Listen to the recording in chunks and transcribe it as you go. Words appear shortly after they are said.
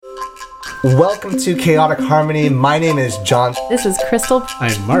Welcome to Chaotic Harmony. My name is John. This is Crystal.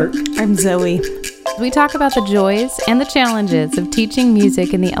 I'm Mark. I'm Zoe. We talk about the joys and the challenges of teaching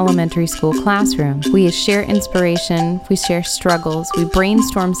music in the elementary school classroom. We share inspiration, we share struggles, we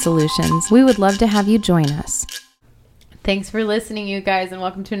brainstorm solutions. We would love to have you join us. Thanks for listening, you guys, and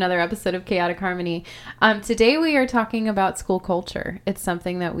welcome to another episode of Chaotic Harmony. Today we are talking about school culture. It's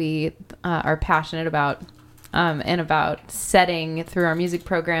something that we are passionate about. And about setting through our music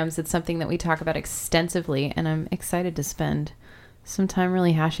programs. It's something that we talk about extensively, and I'm excited to spend some time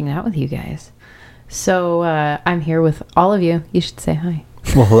really hashing it out with you guys. So I'm here with all of you. You should say hi.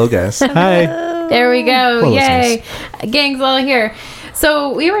 Well, hello, guys. Hi. There we go. Hello, Yay. Gang's all here.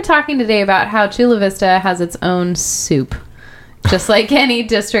 So we were talking today about how Chula Vista has its own soup, just like any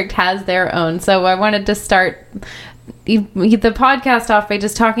district has their own. So I wanted to start the podcast off by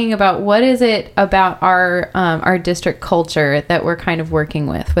just talking about what is it about our district culture that we're kind of working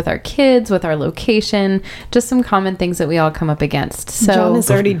with our kids, with our location, just some common things that we all come up against. So John is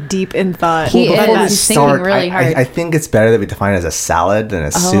already deep in thought. He Before we is thinking start, really hard. I think it's better that we define it as a salad than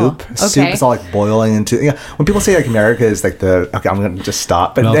a soup. okay. Soup is all like boiling into. You know, when people say like America is like okay, I'm gonna just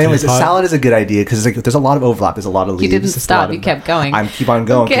stop. But Melting anyways, a pot. salad is a good idea because like there's a lot of overlap. There's a lot of leaves. You didn't There's a stop. lot of- You kept going. I keep on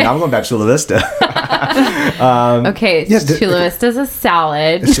going. Okay. Now I'm going back to Chula Vista. Okay, yeah, Chula Vista's a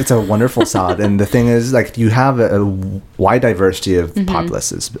salad. It's a wonderful salad, and the thing is, like, you have a wide diversity of Mm-hmm.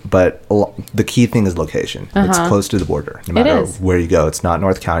 populaces, but the key thing is location. It's close to the border, no matter is. where you go. It's not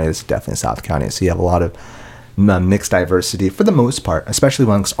North County; it's definitely South County. So you have a lot of mixed diversity for the most part, especially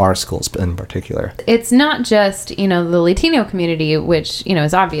amongst our schools in particular. It's not just, the Latino community, which,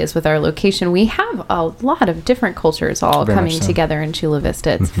 is obvious with our location. We have a lot of different cultures all Very coming much so. together in Chula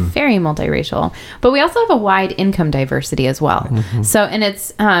Vista. It's very multiracial, but we also have a wide income diversity as well. So, and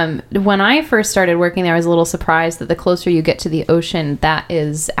it's, when I first started working there, I was a little surprised that the closer you get to the ocean, that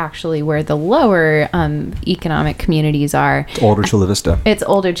is actually where the lower economic communities are. It's older Chula Vista. It's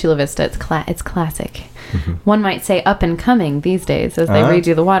older Chula Vista. It's classic. One might say up and coming these days as they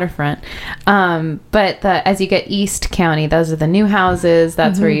redo the waterfront. But as you get East County, those are the new houses.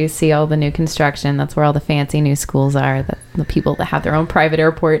 That's where you see all the new construction. That's where all the fancy new schools are. The people that have their own private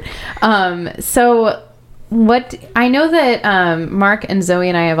airport. So what I know that Mark and Zoe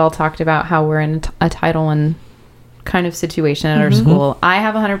and I have all talked about how we're in a Title I kind of situation at our school. I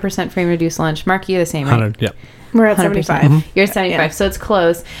have 100% free and reduced lunch. Mark, you the same, right? 100, yeah. We're at 100%. 75. You're 75, so it's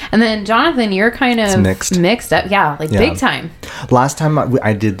close. And then Jonathan, you're kind of mixed up. Yeah, big time. Last time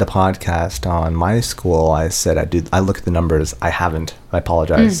I did the podcast on my school, I said I look at the numbers. I haven't. I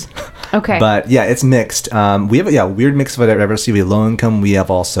apologize. Okay. But yeah, it's mixed. We have a weird mix of diversity. We have low income. We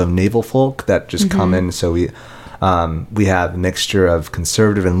have also naval folk that just come in. So we have a mixture of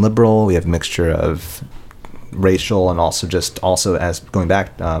conservative and liberal. We have a mixture of racial and also as going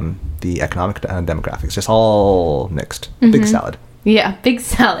back the economic demographics, just all mixed. Big salad. Yeah, big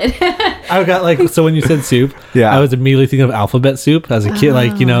salad. I got so when you said soup, Yeah. I was immediately thinking of alphabet soup as a kid.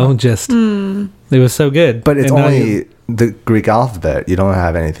 It was so good. But it's And now only the Greek alphabet. You don't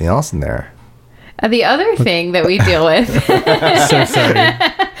have anything else in there. The other thing that we deal with so sorry.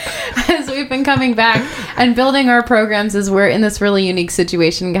 as we've been coming back and building our programs is we're in this really unique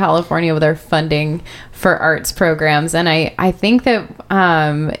situation in California with our funding for arts programs. And I think that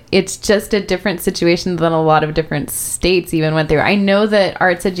it's just a different situation than a lot of different states even went through. I know that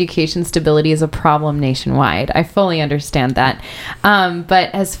arts education stability is a problem nationwide. I fully understand that. But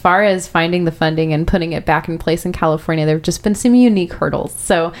as far as finding the funding and putting it back in place in California, there have just been some unique hurdles.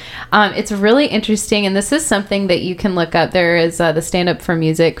 So it's really interesting. And this is something that you can look up. There is the Stand Up for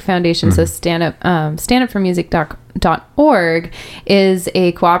Music Foundation. So standupformusic.org is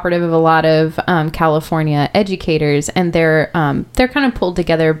a cooperative of a lot of California educators, and they're kind of pulled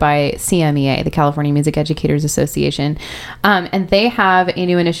together by CMEA, the California Music Educators Association, and they have a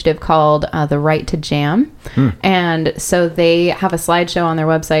new initiative called the Right to Jam, and so they have a slideshow on their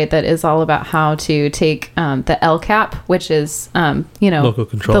website that is all about how to take the LCAP, which is Local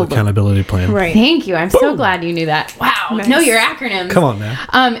Control Accountability Plan. Right. Thank you. I'm so glad you knew that. Wow. Nice. Know your acronyms. Come on now.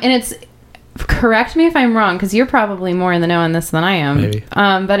 And it's, correct me if I'm wrong, because you're probably more in the know on this than I am. Maybe.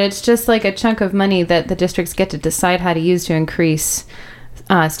 But it's just like a chunk of money that the districts get to decide how to use to increase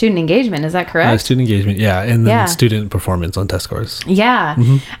student engagement. Is that correct? Student engagement, yeah. And then Yeah. student performance on test scores. Yeah.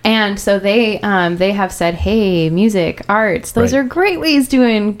 And so they have said, hey, music, arts, those Right. are great ways to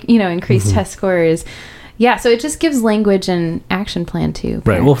increase test scores. Yeah. So it just gives language and action plan to Right.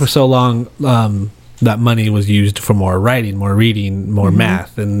 parents. Well, for so long, that money was used for more writing, more reading, more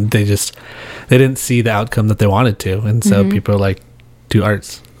math, and they didn't see the outcome that they wanted to, and so people are like, do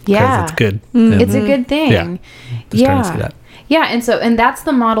arts. 'cause Yeah. it's good. It's a good thing. Yeah. Just trying to see that. Yeah, and that's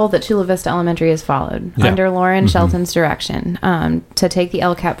the model that Chula Vista Elementary has followed under Lauren Shelton's direction, to take the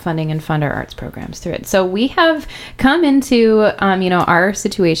LCAP funding and fund our arts programs through it. So we have come into, our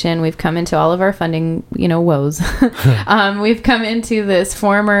situation. We've come into all of our funding, woes. We've come into this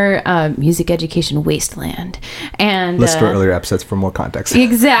former music education wasteland, and Listen to our earlier episodes for more context.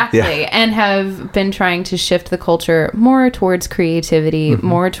 Exactly, and have been trying to shift the culture more towards creativity,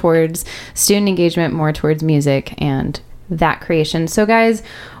 more towards student engagement, more towards music and that creation. So guys,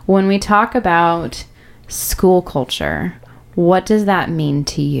 when we talk about school culture, what does that mean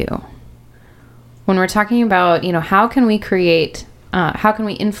to you? When we're talking about, how can we create, how can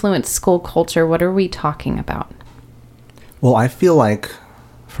we influence school culture? What are we talking about? Well, I feel like,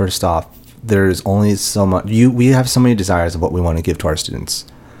 first off, there's only so much, we have so many desires of what we want to give to our students.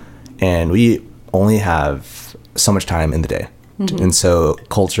 And we only have so much time in the day. And so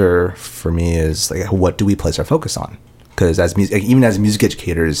culture for me is like, what do we place our focus on? Because even as music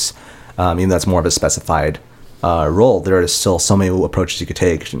educators, even though that's more of a specified role, there are still so many approaches you could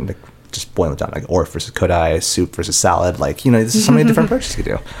take. Like, just boil it down, like orf versus kodai, soup versus salad. Like, there's so many different approaches you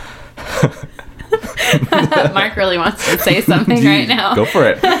could do. Mark really wants to say something right now. Go for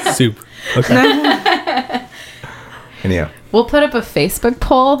it. Soup. Okay. Anyhow. We'll put up a Facebook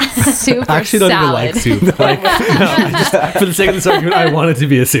poll. Soup I or actually don't salad? even like soup. Like, for the sake of this argument, I want it to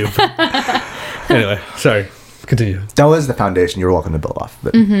be a soup. Anyway, sorry. Continue. That was the foundation. You're welcome to build off.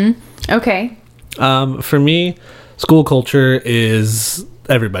 But. Okay. For me, school culture is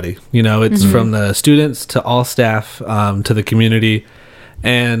everybody. It's from the students to all staff, to the community,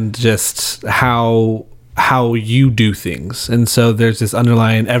 and just how you do things. And so there's this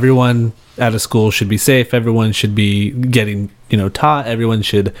underlying, everyone at a school should be safe. Everyone should be getting, taught. Everyone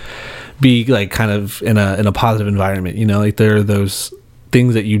should be like kind of in a positive environment. Like there are those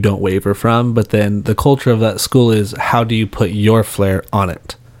things that you don't waver from, but then the culture of that school is how do you put your flair on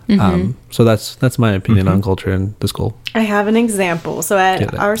it. So that's my opinion on culture in the school. I have an example. So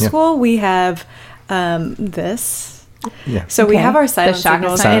at our school, we have this. Yeah. So we have our silent The shaka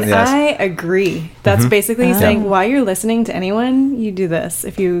signals, sign. and Yes. I agree. That's basically saying while you're listening to anyone, you do this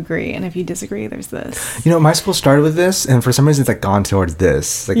if you agree, and if you disagree, there's this. My school started with this, and for some reason, it's like gone towards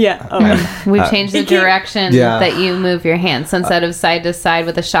this. Like, Yeah. Oh, We've changed the direction Yeah. that you move your hands. So instead of side to side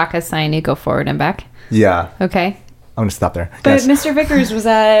with a shaka sign, you go forward and back. Yeah. Okay. I'm gonna stop there. but Yes. Mr. Vickers was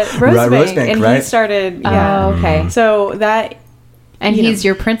at Rosebank, Rosebank, and he right? started. Yeah. Oh, okay. So that. And You know. he's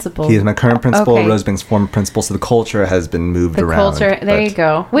your principal. He is my current principal, Okay. Rosebank's former principal, so the culture has been moved The around. culture. There but- you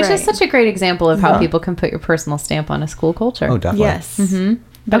go. Which is Right. such a great example of how Yeah. people can put your personal stamp on a school culture. Oh, definitely. Yes.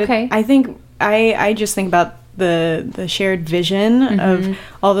 But Okay. I think I just think about the shared vision of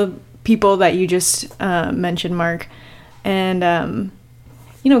all the people that you just mentioned, Mark, and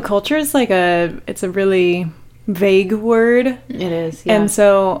culture is like it's a really vague word, It is. and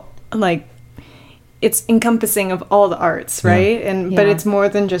so like it's encompassing of all the arts, right? But Yeah. it's more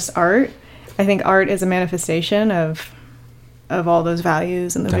than just art. I think art is a manifestation of all those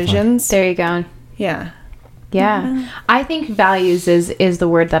values and the Definitely. visions. There you go. Yeah. Yeah. I think values is the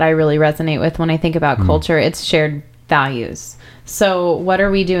word that I really resonate with when I think about culture. It's shared values. So what are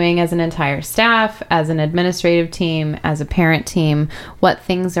we doing as an entire staff, as an administrative team, as a parent team? What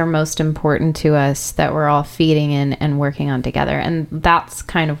things are most important to us that we're all feeding in and working on together? And that's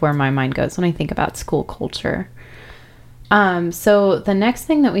kind of where my mind goes when I think about school culture. So the next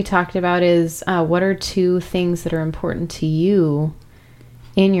thing that we talked about is what are two things that are important to you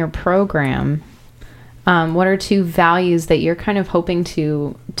in your program? What are two values that you're kind of hoping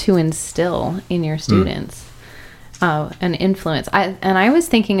to instill in your students? An influence. I was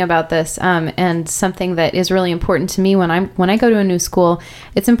thinking about this, and something that is really important to me when I go to a new school.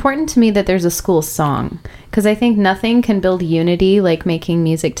 It's important to me that there's a school song, because I think nothing can build unity like making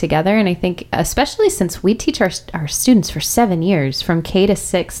music together. And I think, especially since we teach our students for 7 years, from K to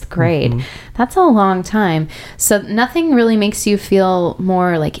 6th grade, that's a long time. So nothing really makes you feel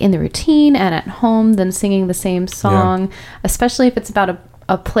more like in the routine and at home than singing the same song, especially if it's about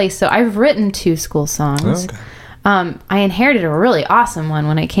a place. So I've written 2 school songs. Okay. I inherited a really awesome one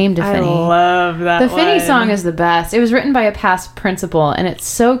when I came to I Finney. love that The Finney one. song is the best. It was written by a past principal, and it's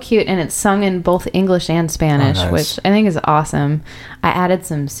so cute, and it's sung in both English and Spanish, Oh, nice. which I think is awesome. I added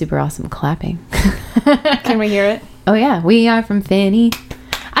some super awesome clapping. Can we hear it? Oh yeah, we are from Finney.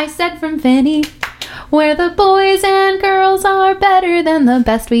 I said from Finney, where the boys and girls are better than the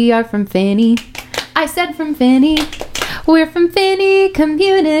best. We are from Finney. I said from Finney, We're from Finney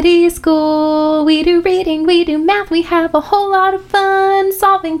Community School. We do reading, we do math, we have a whole lot of fun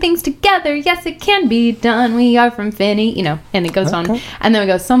solving things together. Yes, it can be done. We are from Finney, and it goes on. And then we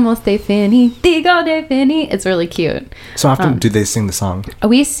go, Somos de Finney, Digo de Finney. It's really cute. So often do they sing the song?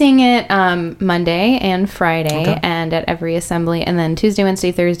 We sing it Monday and Friday and at every assembly. And then Tuesday,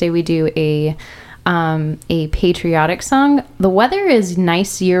 Wednesday, Thursday, we do a patriotic song. The weather is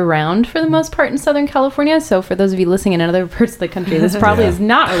nice year round for the most part in Southern California. So for those of you listening in other parts of the country, this probably is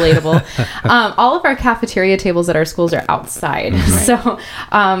not relatable. All of our cafeteria tables at our schools are outside.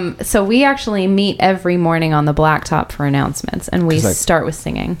 So we actually meet every morning on the blacktop for announcements, and we start with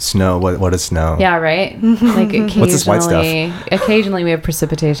singing. Snow. What is snow? Yeah, right. Like occasionally, what's this white stuff? Occasionally we have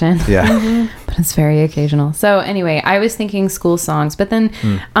precipitation. Yeah. But it's very occasional. So anyway, I was thinking school songs, but then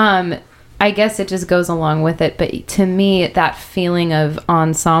I guess it just goes along with it. But to me, that feeling of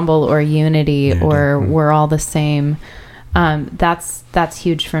ensemble or unity or we're all the same, that's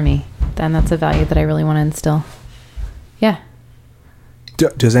huge for me. And that's a value that I really want to instill. Yeah.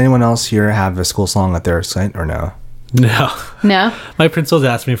 Does anyone else here have a school song at their site or no? No. My principal's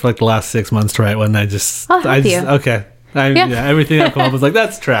asked me for like the last 6 months to write one. I'll help you. Okay. Everything I've come up with like,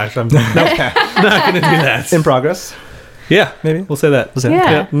 that's trash. I'm not going to do that. In progress? Yeah, maybe. We'll say that.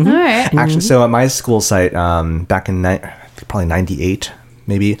 Yeah. Mm-hmm. All right. Actually, so at my school site, back in probably 98,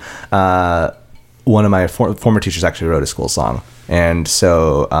 maybe, one of my former teachers actually wrote a school song. And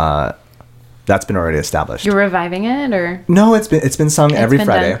so that's been already established. You're reviving it, or? No, it's been sung every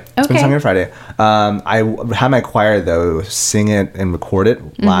Friday. It's been sung every Friday. I had my choir, though, sing it and record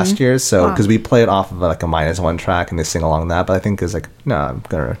it last year. So, because we play it off of like a -1 track and they sing along that. But I think it's like, no, I'm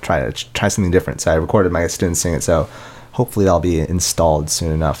going to try something different. So I recorded my students sing it. So hopefully that'll be installed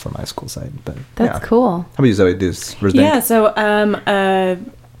soon enough for my school site. But that's cool. How about you, Zoe? Yeah, so a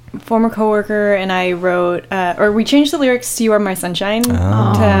former coworker and I wrote, we changed the lyrics to "You Are My Sunshine"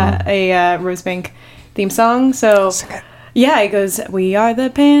 to a Rosebank theme song. So sing it. Yeah, it goes, "We are the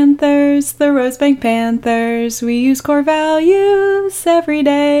Panthers, the Rosebank Panthers. We use core values every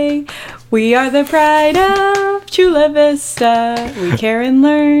day. We are the pride of Chula Vista. We care and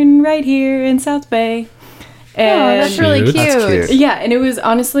learn right here in South Bay." And that's really cute. That's cute. Yeah, and it was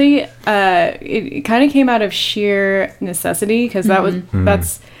honestly, it kind of came out of sheer necessity because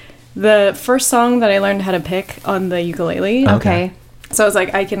that's the first song that I learned how to pick on the ukulele. Okay. So I was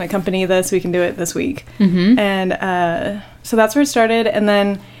like, I can accompany this. We can do it this week. And so that's where it started. And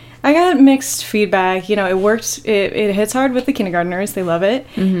then I got mixed feedback. It worked. It hits hard with the kindergartners. They love it.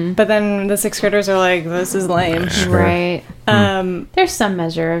 But then the 6th graders are like, this is lame. Sure. Right. There's some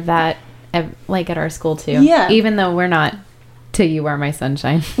measure of that. Like at our school too. Yeah. Even though we're not to "You Are My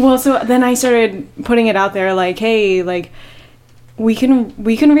Sunshine." Well, so then I started putting it out there like, hey, like we can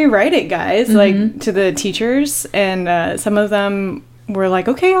rewrite it, guys, like to the teachers. And some of them were like,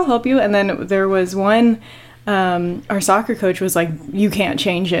 okay, I'll help you. And then there was one, our soccer coach was like, you can't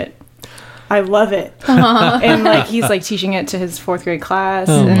change it. I love it. And like he's like teaching it to his 4th grade class.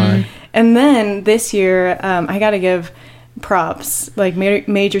 And then this year, I got to give props, like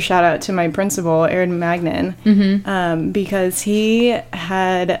major shout out to my principal, Aaron Magnan, because he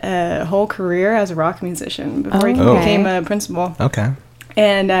had a whole career as a rock musician before he became a principal. Okay.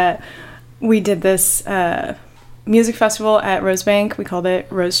 And we did this music festival at Rosebank. We called it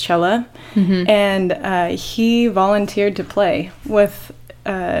Rosecella. And he volunteered to play with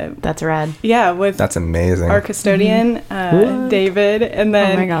that's rad. Yeah, with that's amazing. Our custodian, David, and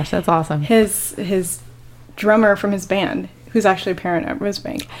then oh my gosh, that's awesome. His drummer from his band, who's actually a parent at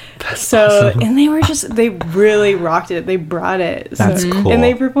Rosebank. That's awesome. And they really rocked it. They brought it. That's cool. And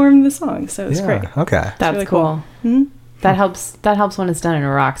they performed the song, so it's great. Okay. That's really cool. That helps when it's done in a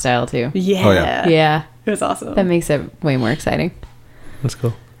rock style too. Yeah. Oh, yeah. Yeah. It was awesome. That makes it way more exciting. That's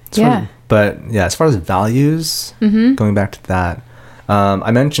cool. But yeah, as far as values, going back to that, I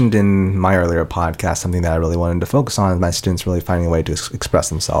mentioned in my earlier podcast something that I really wanted to focus on is my students really finding a way to express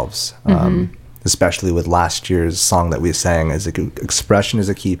themselves. Especially with last year's song that we sang, expression is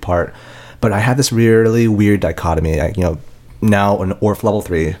a key part. But I had this really weird dichotomy. Now an ORF level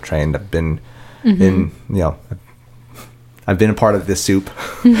 3 trained, I've been I've been a part of this soup,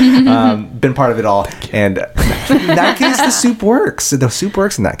 been part of it all. And in that case, the soup works. The soup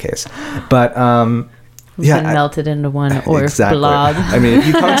works in that case. But been melted into one ORF blob. I mean, if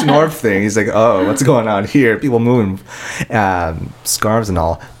you come to an ORF thing, he's like, oh, what's going on here? People moving scarves and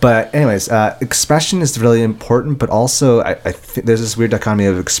all. But anyways, expression is really important, but also I think there's this weird dichotomy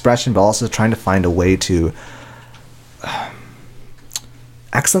of expression, but also trying to find a way to...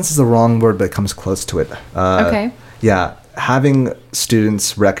 excellence is the wrong word, but it comes close to it. Yeah, having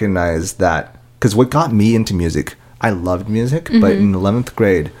students recognize that, because what got me into music I loved music, but in 11th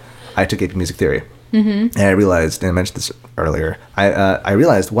grade, I took AP Music Theory. And I realized, and I mentioned this earlier, I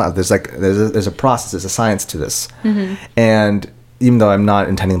realized, wow, there's a process, there's a science to this. And even though I'm not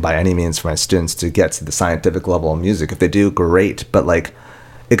intending by any means for my students to get to the scientific level of music, if they do, great. But like,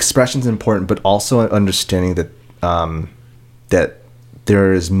 expression's important, but also understanding that that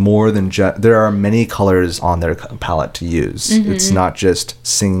there is more than there are many colors on their palette to use. It's not just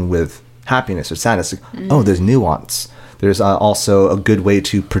singing with happiness or sadness. Oh, there's nuance. There's also a good way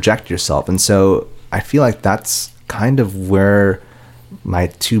to project yourself. And so I feel like that's kind of where my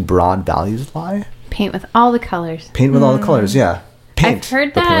two broad values lie. Paint with all the colors. Paint with all the colors, yeah. Paint, I've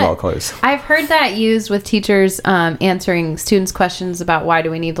heard but paint with all that. colors. I've heard that used with teachers answering students' questions about why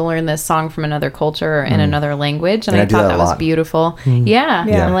do we need to learn this song from another culture in another language, and I do thought that that a was lot. beautiful. Yeah,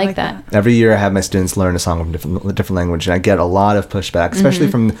 Yeah, I like that. Every year I have my students learn a song from a different language, and I get a lot of pushback,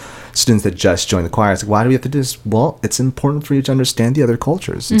 especially from students that just joined the choir. It's like, why do we have to do this? Well, it's important for you to understand the other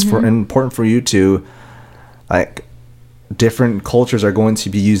cultures. It's important for you to, like, different cultures are going to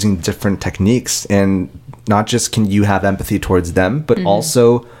be using different techniques, and not just can you have empathy towards them, but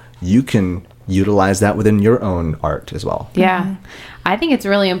also you can utilize that within your own art as well. Yeah. I think it's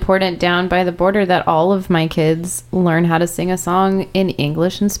really important down by the border that all of my kids learn how to sing a song in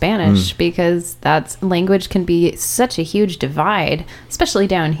English and Spanish, because language can be such a huge divide, especially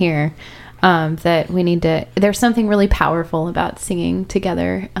down here, that we need to, there's something really powerful about singing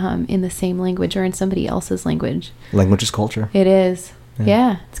together in the same language or in somebody else's language. Language is culture. It is.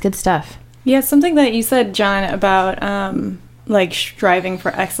 Yeah, it's good stuff. Yeah, something that you said, John, about like striving for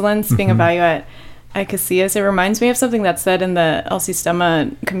excellence, being a value at Casillas, it reminds me of something that's said in the El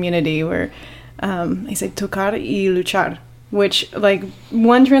Sistema community where they say tocar y luchar, which like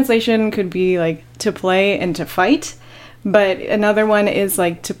one translation could be like to play and to fight, but another one is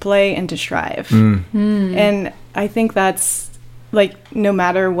like to play and to strive. And I think that's like no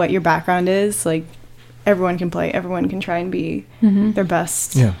matter what your background is, like everyone can play, everyone can try and be their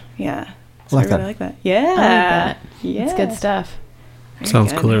best. Yeah. So I like I really that. like that. Yeah. I like that. Yeah. It's good stuff. Very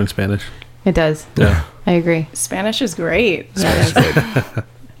Sounds good. cooler in Spanish. It does. Yeah. I agree. Spanish is great.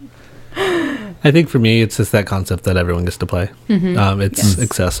 I think for me, it's just that concept that everyone gets to play. It's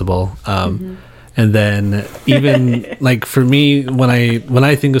accessible. And then even like for me, when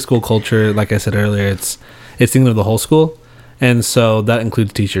I think of school culture, like I said earlier, it's thinking of the whole school. And so that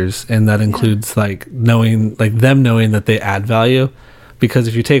includes teachers, and that includes like knowing that they add value. Because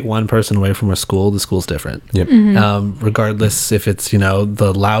if you take one person away from a school, the school's different. Yep. Regardless if it's,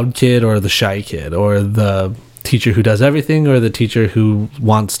 the loud kid or the shy kid, or the teacher who does everything, or the teacher who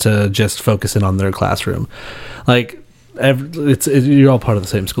wants to just focus in on their classroom. Like, you're all part of the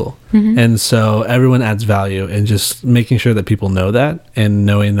same school. And so everyone adds value, and just making sure that people know that, and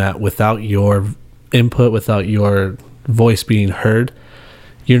knowing that without your input, without your voice being heard,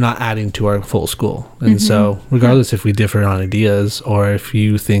 you're not adding to our full school. And so regardless if we differ on ideas, or if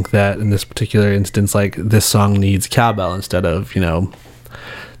you think that in this particular instance, like this song needs cowbell instead of,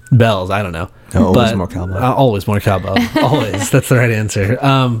 bells, I don't know. No, always But- more cowbell. Always more cowbell. Always. That's the right answer.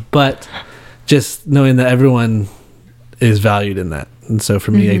 But just knowing that everyone is valued in that. And so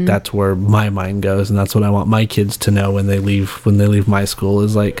for me, like, that's where my mind goes. And that's what I want my kids to know when they leave my school,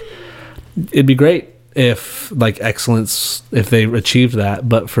 is like, it'd be great if like excellence, if they achieved that,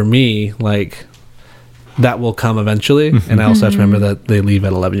 but for me, like, that will come eventually. And I also have to remember that they leave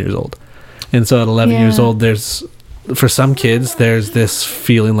at 11 years old. And so at 11 years old, for some kids, there's this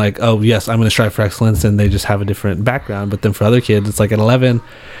feeling like, oh yes, I'm going to strive for excellence, and they just have a different background. But then for other kids, it's like at 11,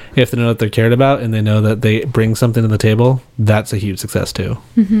 if they know that they're cared about and they know that they bring something to the table, that's a huge success too.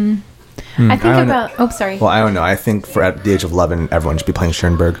 I think don't about... Oh, sorry. Well, I don't know. I think for at the age of 11, everyone should be playing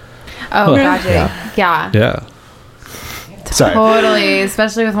Schoenberg. Oh, gotcha. Yeah. Yeah. Sorry. Totally.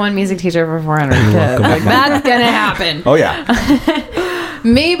 Especially with one music teacher for 400 kids. Like, that's going to happen. Oh, yeah.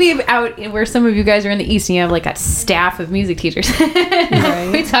 Maybe out where some of you guys are in the East and you have like a staff of music teachers.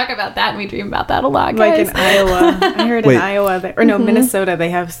 We talk about that and we dream about that a lot, Like guys. in Iowa. I heard Wait. in Iowa, Minnesota, they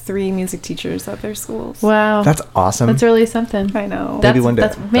have 3 music teachers at their schools. Wow. That's awesome. That's really something. I know. That- maybe one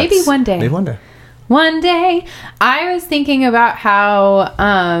day. maybe one day. Maybe one day. One day, I was thinking about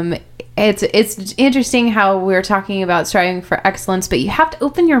how it's interesting how we're talking about striving for excellence, but you have to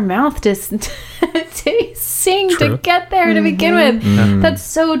open your mouth to sing True. to get there to begin with. That's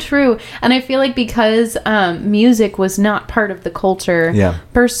so true. And I feel like because music was not part of the culture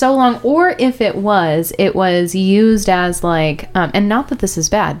for so long, or if it was used as like, and not that this is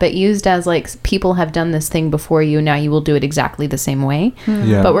bad, but used as like, people have done this thing before you, now you will do it exactly the same way.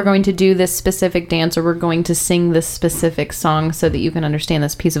 Yeah. But we're going to do this specific dance, or we're going to sing this specific song so that you can understand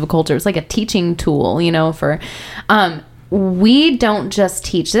this piece of a culture. It's like like a teaching tool, you know, for we don't just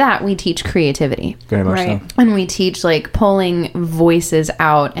teach that, we teach creativity. Very much Right. so. And we teach like pulling voices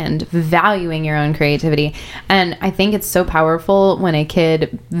out and valuing your own creativity. And I think it's so powerful when a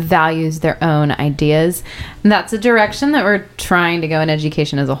kid values their own ideas. And that's a direction that we're trying to go in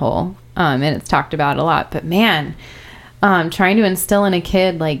education as a whole. And it's talked about a lot. But man, trying to instill in a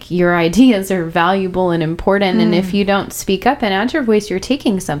kid like your ideas are valuable and important, and if you don't speak up and add your voice, you're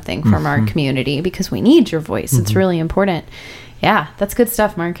taking something from our community, because we need your voice. It's really important. Yeah, that's good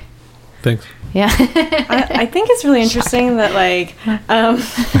stuff, Mark. Thanks. Yeah. I think it's really interesting that like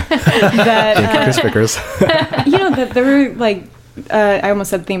that Chris Vickers. you know that there were like I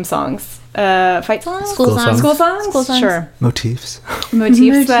almost said theme songs, fight songs, School songs. school songs, School songs. sure, Motifs.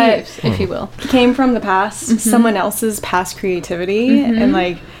 motifs that if you will. came from the past, someone else's past creativity, and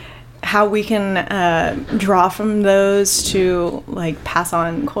like how we can draw from those to like pass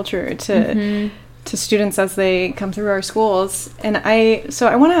on culture to students as they come through our schools. And I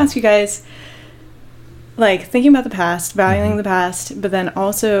want to ask you guys, like, thinking about the past, valuing the past, but then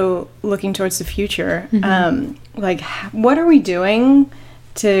also looking towards the future, like what are we doing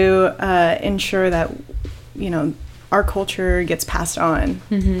to ensure that, you know, our culture gets passed on?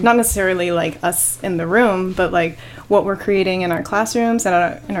 Not necessarily like us in the room, but like what we're creating in our classrooms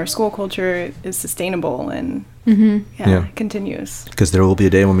and in our school culture is sustainable and Yeah. continues. Because there will be a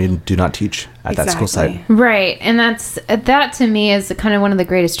day when we do not teach at that school site. Right. And that to me is kind of one of the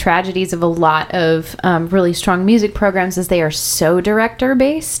greatest tragedies of a lot of really strong music programs, is they are so director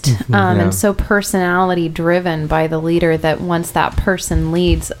based and so personality driven by the leader that once that person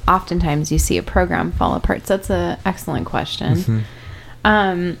leads, oftentimes you see a program fall apart. So that's an excellent question.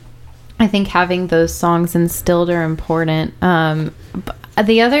 I think having those songs instilled are important.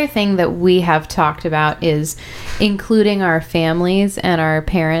 The other thing that we have talked about is including our families and our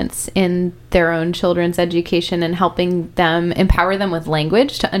parents in their own children's education and helping them, empower them with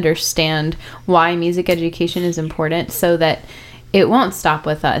language to understand why music education is important, so that it won't stop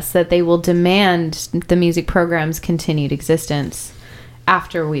with us, that they will demand the music program's continued existence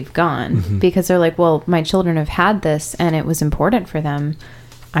after we've gone, because they're like, well, my children have had this and it was important for them.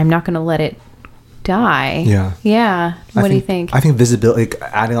 I'm not going to let it die. Yeah. What do you think? I think visibility, like,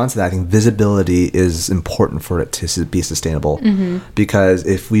 adding on to that, I think visibility is important for it to be sustainable. Because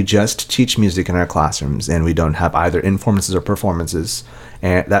if we just teach music in our classrooms and we don't have either informances or performances,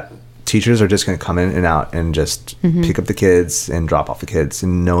 and that teachers are just going to come in and out and just pick up the kids and drop off the kids,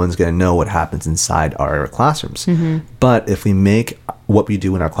 and no one's going to know what happens inside our classrooms. But if we make what we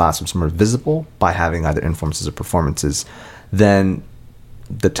do in our classrooms more visible by having either informances or performances, then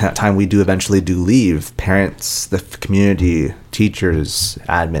the time we do eventually leave, parents, the community, teachers,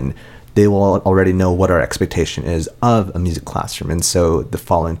 admin, they will already know what our expectation is of a music classroom. And so the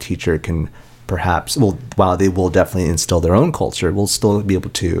following teacher can perhaps, well, while they will definitely instill their own culture, will still be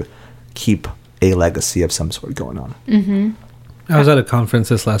able to keep a legacy of some sort going on. I was at a conference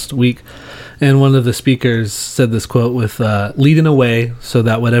this last week, and one of the speakers said this quote with lead in a way so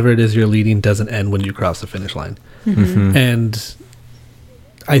that whatever it is you're leading doesn't end when you cross the finish line. And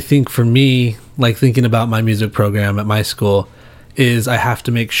I think for me, like, thinking about my music program at my school, is I have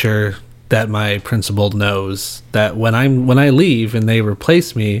to make sure that my principal knows that when I leave and they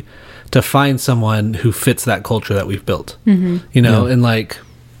replace me, to find someone who fits that culture that we've built, you know,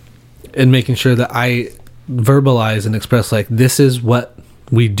 and making sure that I verbalize and express, like, this is what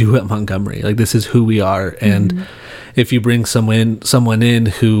we do at Montgomery, like, this is who we are. And if you bring someone in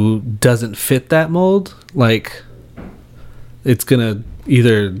who doesn't fit that mold, like, it's gonna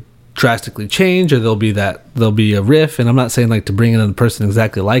either drastically change, or there'll be a riff. And I'm not saying like to bring in a person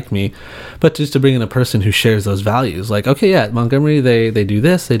exactly like me, but just to bring in a person who shares those values. Like, okay, yeah, at Montgomery they do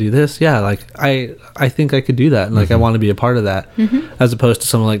this. Yeah, like I think I could do that, and like I want to be a part of that, as opposed to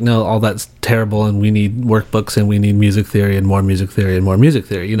someone like, no, all that's terrible, and we need workbooks, and we need music theory and more music theory and more music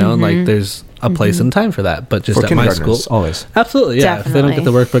theory. You know, and like there's a place and time for that. But just For at my school, always. absolutely, yeah. If they don't get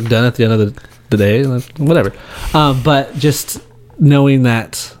the workbook done at the end of the day, whatever. But just knowing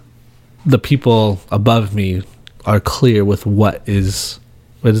that the people above me are clear with what is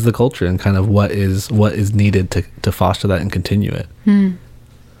the culture, and kind of what is needed to foster that and continue it.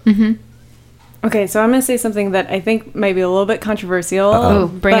 Okay, so I'm going to say something that I think might be a little bit controversial. Oh,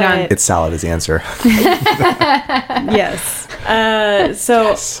 bring it on. It's salad is the answer. Yes.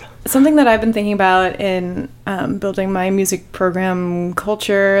 Something that I've been thinking about in building my music program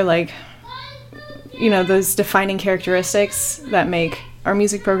culture, like, you know, those defining characteristics that make our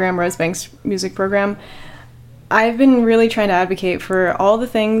music program, Rosebank's music program, I've been really trying to advocate for all the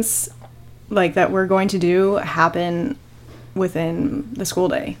things like that we're going to do happen within the school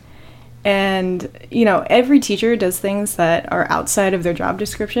day. And, you know, every teacher does things that are outside of their job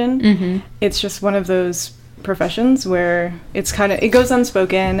description. It's just one of those professions where it's kind of, it goes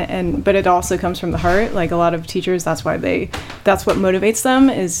unspoken, but it also comes from the heart. Like a lot of teachers, that's what motivates them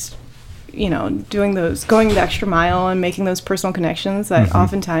is, you know, going the extra mile and making those personal connections that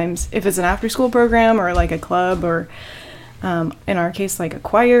oftentimes, if it's an after school program or like a club or in our case like a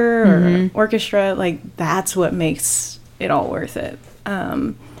choir or orchestra, like that's what makes it all worth it.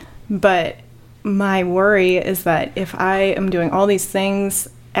 But my worry is that if I am doing all these things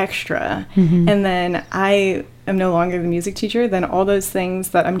extra and then I am no longer the music teacher, then all those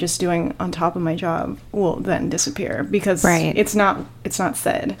things that I'm just doing on top of my job will then disappear because it's not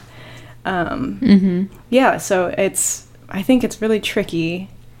said. Yeah, so I think it's really tricky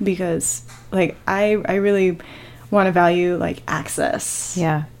because like I really want to value like access.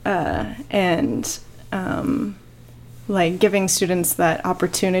 Yeah. And like giving students that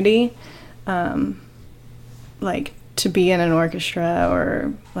opportunity, like to be in an orchestra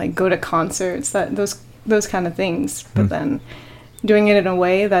or like go to concerts, that those kind of things, but then doing it in a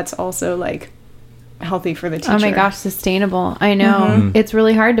way that's also like healthy for the teacher. Oh my gosh, sustainable. I know. It's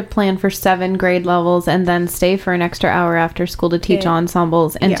really hard to plan for 7 grade levels and then stay for an extra hour after school to teach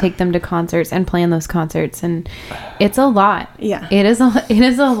ensembles and take them to concerts and plan those concerts, and it's a lot. Yeah. It is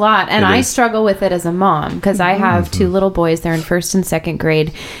a lot, and I struggle with it as a mom because I have 2 little boys. They're in 1st and 2nd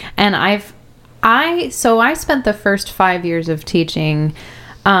grade, and I spent the first 5 years of teaching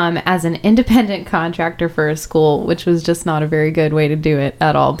as an independent contractor for a school, which was just not a very good way to do it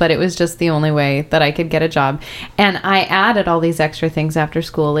at all, but it was just the only way that I could get a job. And I added all these extra things after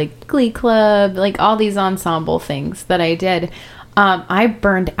school, like Glee Club, like all these ensemble things that I did. I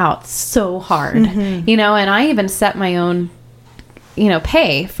burned out so hard, you know, and I even set my own, you know,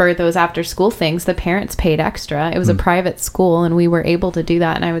 pay for those after school things. The parents paid extra. It was a private school and we were able to do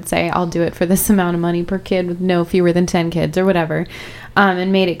that. And I would say, I'll do it for this amount of money per kid with no fewer than 10 kids or whatever.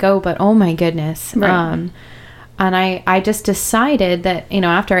 And made it go. But oh my goodness. And I just decided that, you know,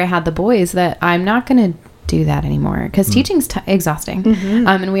 after I had the boys, that I'm not going to do that anymore because teaching's exhausting. And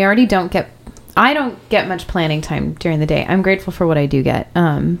I don't get much planning time during the day. I'm grateful for what I do get,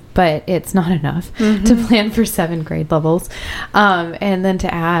 but it's not enough to plan for 7 grade levels. And then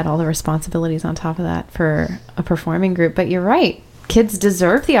to add all the responsibilities on top of that for a performing group. But you're right. Kids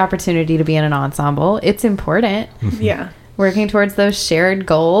deserve the opportunity to be in an ensemble. It's important. Yeah. Working towards those shared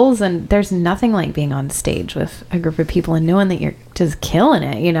goals, and there's nothing like being on stage with a group of people and knowing that you're just killing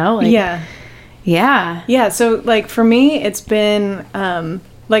it, you know? Like, yeah. So like for me, it's been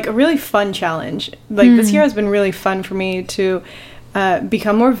like a really fun challenge. Like this year has been really fun for me to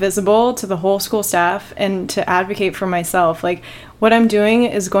become more visible to the whole school staff and to advocate for myself. Like what I'm doing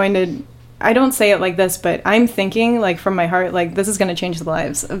is going to, I don't say it like this, but I'm thinking like from my heart, like this is going to change the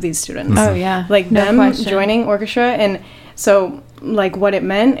lives of these students. Oh yeah. Like no them question. Joining orchestra. And so like what it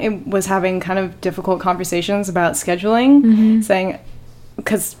meant, it was having kind of difficult conversations about scheduling, saying,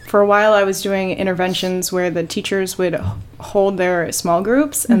 because for a while I was doing interventions where the teachers would hold their small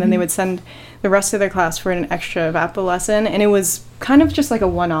groups and then they would send the rest of their class for an extra VAPA lesson. And it was kind of just like a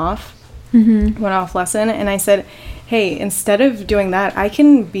one-off lesson. And I said, hey, instead of doing that, I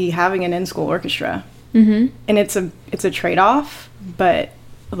can be having an in-school orchestra. And it's a trade-off, but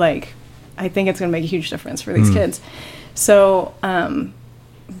like I think it's going to make a huge difference for these kids. So,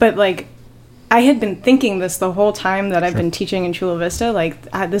 but like I had been thinking this the whole time that I've been teaching in Chula Vista, like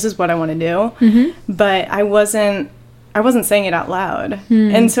this is what I want to do, but I wasn't saying it out loud.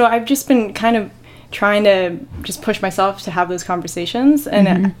 And so I've just been kind of trying to just push myself to have those conversations.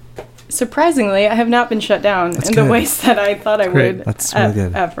 And surprisingly, I have not been shut down in the ways that I thought I would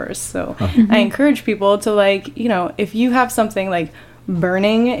at first. So I encourage people to like, you know, if you have something like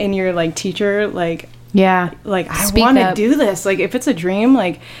burning in your like teacher, like I want to do this. Like if it's a dream,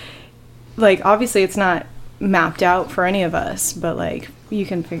 like obviously it's not mapped out for any of us, but like you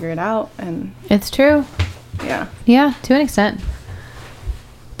can figure it out. And it's true. Yeah, to an extent.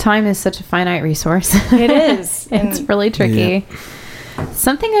 Time is such a finite resource. It is. It's really tricky.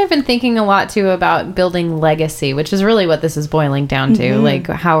 Something I've been thinking a lot too about building legacy, which is really what this is boiling down to. Like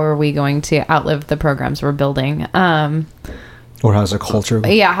how are we going to outlive the programs we're building? Or how's our culture?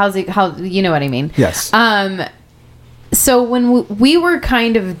 Yeah, how you know what I mean? Yes. So when we were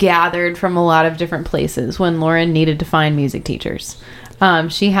kind of gathered from a lot of different places when Lauren needed to find music teachers.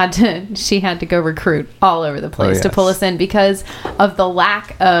 She had to go recruit all over the place to pull us in because of the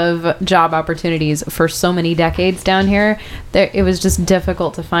lack of job opportunities for so many decades down here. It was just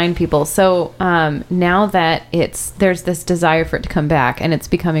difficult to find people. So now that there's this desire for it to come back and it's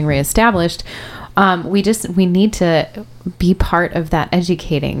becoming reestablished, we need to be part of that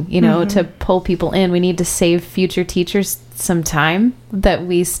educating, to pull people in. We need to save future teachers some time that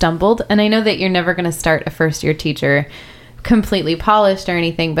we stumbled. And I know that you're never going to start a first year teacher completely polished or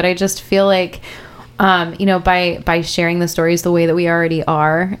anything, but I just feel like, by sharing the stories the way that we already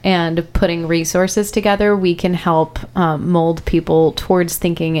are and putting resources together, we can help mold people towards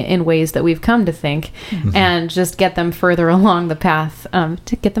thinking in ways that we've come to think, and just get them further along the path,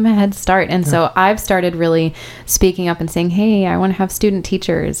 to get them a head start. And so I've started really speaking up and saying, hey, I want to have student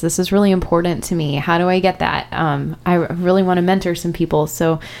teachers. This is really important to me. How do I get that? I really want to mentor some people.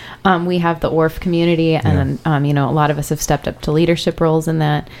 So we have the ORF community, and a lot of us have stepped up to leadership roles in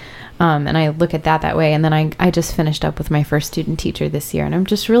that. And I look at that way. And then I just finished up with my first student teacher this year. And I'm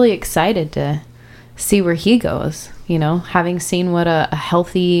just really excited to see where he goes, having seen what a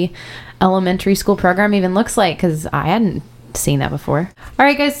healthy elementary school program even looks like, because I hadn't seen that before. All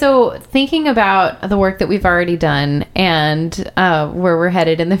right, guys. So thinking about the work that we've already done and where we're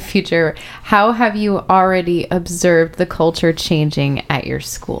headed in the future, how have you already observed the culture changing at your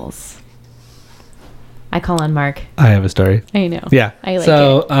schools? I call on Mark. I have a story. I know. Yeah. I like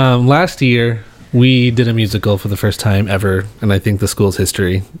it. Last year we did a musical for the first time ever, and I think the school's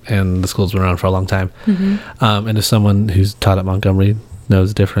history, and the school's been around for a long time. And if someone who's taught at Montgomery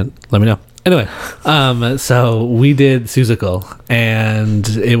knows different, let me know. Anyway, so we did Seussical, and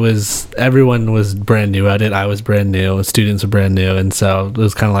everyone was brand new at it. I was brand new, students were brand new, and so it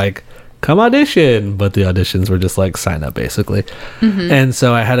was kind of like, come audition, but the auditions were just like sign up basically. And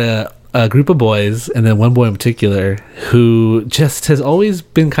so I had a group of boys, and then one boy in particular who just has always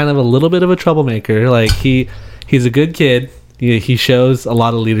been kind of a little bit of a troublemaker. Like he's a good kid. He shows a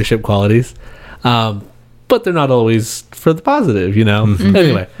lot of leadership qualities, but they're not always for the positive,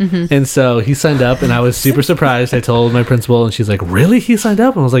 Anyway, and so he signed up, and I was super surprised. I told my principal, and she's like, really? He signed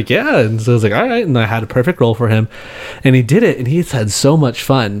up? And I was like, yeah. And so I was like, all right. And I had a perfect role for him, and he did it, and he's had so much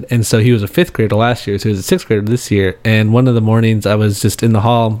fun. And so he was a 5th grader last year, so he was a 6th grader this year. And one of the mornings I was just in the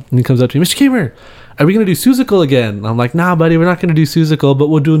hall, and he comes up to me, Mr. Kamer, are we going to do Seussical again? And I'm like, nah, buddy, we're not going to do Seussical, but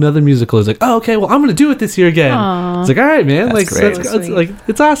we'll do another musical. He's like, oh, okay, well, I'm going to do it this year again. It's like, all right, man. That's great.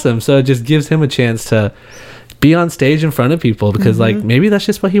 It's awesome. So it just gives him a chance to be on stage in front of people, because maybe that's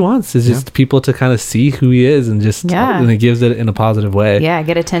just what he wants, is just people to kind of see who he is, and just and it gives it in a positive way. Yeah,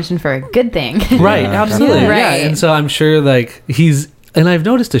 get attention for a good thing. Right, absolutely. Yeah. Right. And so I'm sure and I've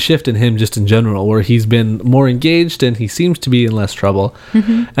noticed a shift in him just in general, where he's been more engaged and he seems to be in less trouble.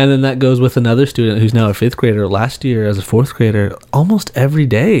 And then that goes with another student who's now a 5th grader. Last year as a 4th grader, almost every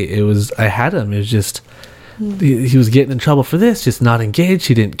day I had him. It was just, he was getting in trouble for this, just not engaged.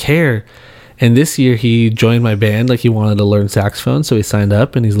 He didn't care. And this year he joined my band. Like, he wanted to learn saxophone, so he signed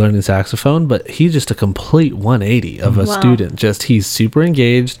up and he's learning saxophone, but he's just a complete 180 of a student. Just, he's super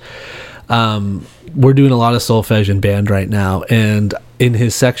engaged. We're doing a lot of solfege in band right now, and in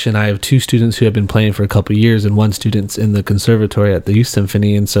his section I have 2 students who have been playing for a couple of years, and one student's in the conservatory at the Youth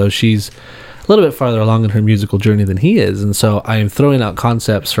Symphony, and so she's a little bit farther along in her musical journey than he is. And so I am throwing out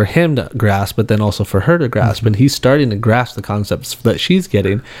concepts for him to grasp, but then also for her to grasp. And he's starting to grasp the concepts that she's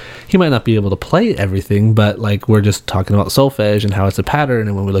getting. He might not be able to play everything, but like, we're just talking about solfege and how it's a pattern.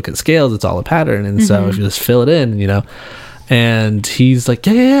 And when we look at scales, it's all a pattern. And so if you just fill it in, and he's like,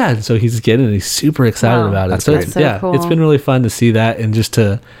 yeah. And so he's getting it. He's super excited about it. So it's, cool. It's been really fun to see that, and just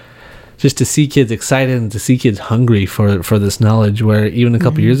to see kids excited and to see kids hungry for this knowledge, where even a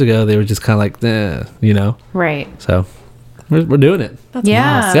couple years ago they were just kind of like, Right. So we're doing it. That's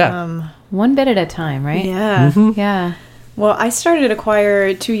awesome. One bit at a time, right? Yeah. Yeah. Well, I started a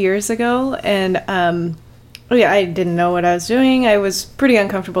choir 2 years ago, and I didn't know what I was doing. I was pretty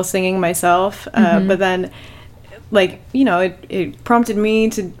uncomfortable singing myself, but then, it prompted me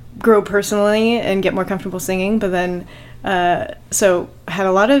to grow personally and get more comfortable singing. But then, so I had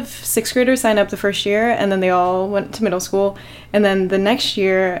a lot of 6th graders sign up the first year, and then they all went to middle school. And then the next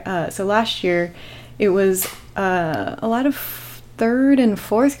year, so last year, it was a lot of 3rd and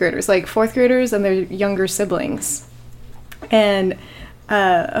 4th graders, like 4th graders and their younger siblings. And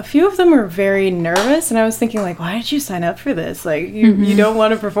a few of them were very nervous, and I was thinking, like, why did you sign up for this? Like, you don't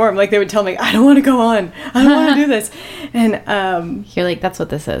want to perform. Like, they would tell me, I don't want to go on. I don't want to do this. And you're like, that's what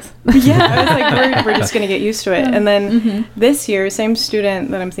this is. Yeah, I was like, we're just going to get used to it. And then this year, same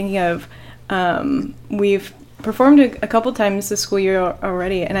student that I'm thinking of, we've performed a couple times this school year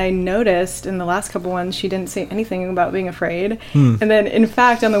already, and I noticed in the last couple ones she didn't say anything about being afraid. And then, in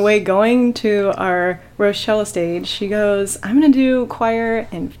fact, on the way going to our Rochella stage, she goes, I'm going to do choir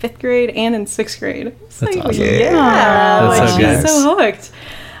in 5th grade and in 6th grade. It's That's like, awesome. Yeah, That's like, so she's good. so hooked.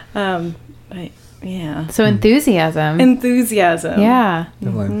 But yeah. So enthusiasm. Enthusiasm. Yeah.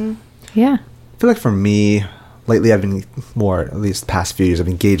 Definitely. Yeah. feel like for me, lately I've been more, at least the past few years, I've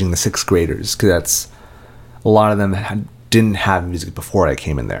been engaging the 6th graders because that's a lot of them didn't have music before I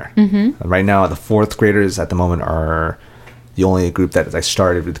came in there. Right now, the 4th graders at the moment are the only group that I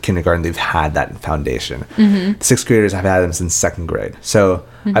started with kindergarten. They've had that foundation. The 6th graders, I've had them since 2nd grade. So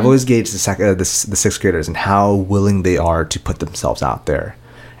I've always gauged the 6th graders and how willing they are to put themselves out there.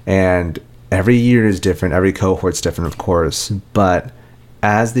 And every year is different. Every cohort's different, of course. But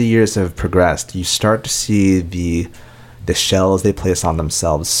as the years have progressed, you start to see the shells they place on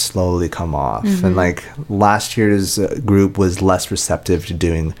themselves slowly come off. And like last year's group was less receptive to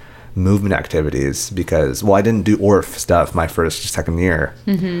doing movement activities because, well, I didn't do ORF stuff my second year.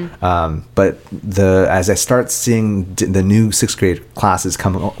 But as I start seeing the new 6th grade classes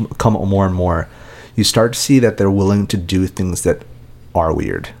come more and more, you start to see that they're willing to do things that are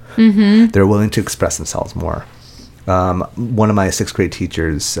weird. They're willing to express themselves more. One of my 6th grade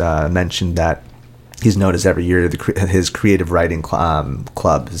teachers mentioned that he's noticed every year his creative writing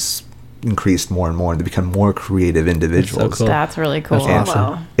club has increased more and more. They become more creative individuals. That's so cool. That's really cool. That's awesome.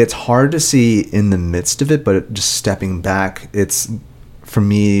 Wow. It's hard to see in the midst of it, but just stepping back, it's, for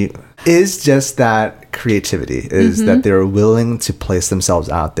me, is just that creativity, is that they're willing to place themselves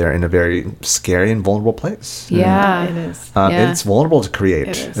out there in a very scary and vulnerable place. Yeah. It is. It's vulnerable to create,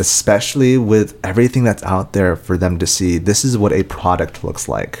 It is. especially with everything that's out there for them to see. This is what a product looks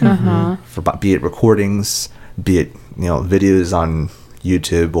like. Be it recordings, be it videos on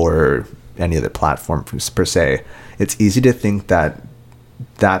YouTube or any other platform per se. It's easy to think that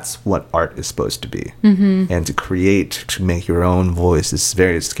that's what art is supposed to be, and to create, to make your own voice is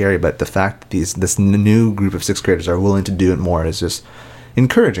very scary. But the fact that this new group of 6th graders are willing to do it more is just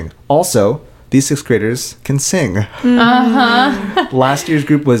encouraging. Also, these 6th graders can sing. Last year's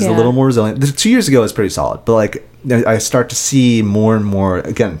group was a little more resilient. 2 years ago was pretty solid, but like I start to see more and more,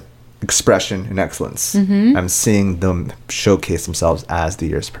 again, expression and excellence. I'm seeing them showcase themselves as the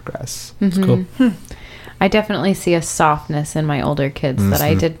years progress. It's cool. I definitely see a softness in my older kids that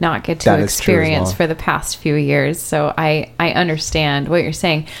I did not get to That is true as experience well. for the past few years. So I understand what you're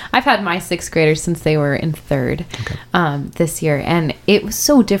saying. I've had my 6th graders since they were in 3rd this year. And it was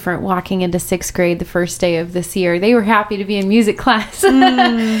so different walking into 6th grade the first day of this year. They were happy to be in music class,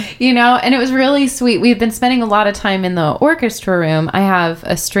 and it was really sweet. We've been spending a lot of time in the orchestra room. I have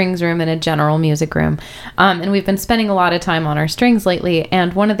a strings room and a general music room. And we've been spending a lot of time on our strings lately.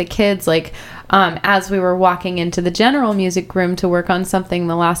 And one of the kids, as we were walking into the general music room to work on something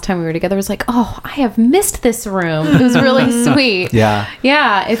the last time we were together, was like, oh, I have missed this room. It was really sweet.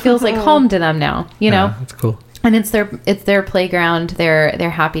 Yeah, it feels like home to them now, you know. Yeah, that's cool. And it's their playground. They're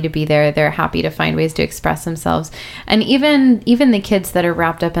happy to be there. They're happy to find ways to express themselves. And even the kids that are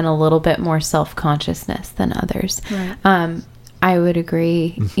wrapped up in a little bit more self-consciousness than others. Right. I would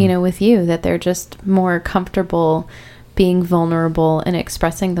agree, with you that they're just more comfortable being vulnerable and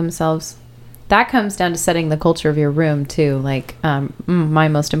expressing themselves. That comes down to setting the culture of your room too. Like, my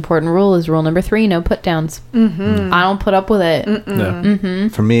most important rule is rule number 3: no put downs. I don't put up with it. No.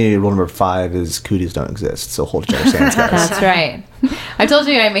 For me, rule number 5 is cooties don't exist. So hold each other's hands, guys. That's right. I told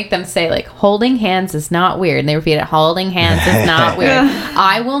you I make them say, like, holding hands is not weird. And they repeat it, holding hands is not weird.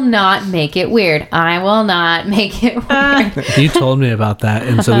 I will not make it weird. I will not make it weird. You told me about that,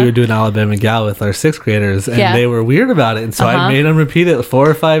 and so we were doing Alabama Gal with our 6th graders, and they were weird about it, and so I made them repeat it 4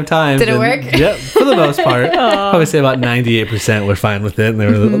 or 5 times. Did it and, work? Yep, for the most part. Probably say about 98% were fine with it, and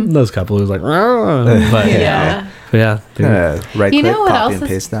there were those couple who was like, but Yeah. Right You click, know what copy else and is-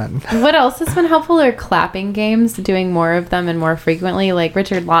 paste that. What else has been helpful are clapping games, doing more of them and more frequently. Like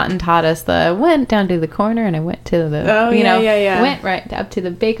Richard Lawton taught us went down to the corner and I went to the, went right up to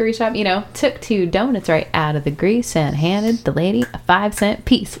the bakery shop, took 2 donuts right out of the grease and handed the lady a 5-cent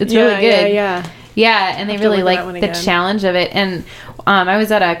piece. It's really good. Yeah, and they Have to really look at that like one the again. challenge of it. And I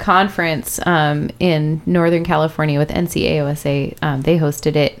was at a conference in Northern California with NCAOSA. They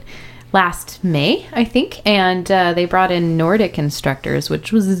hosted it last May, I think, and they brought in Nordic instructors,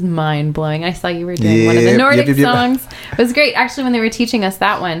 which was mind-blowing. I saw you were doing one of the Nordic songs. It was great. Actually, when they were teaching us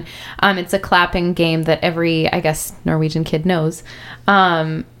that one, it's a clapping game that every, I guess, Norwegian kid knows.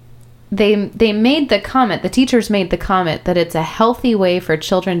 They made the comment, the teachers made the comment that it's a healthy way for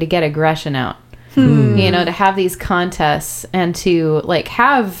children to get aggression out. To have these contests and to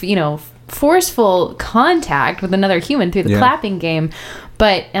have, forceful contact with another human through the clapping game,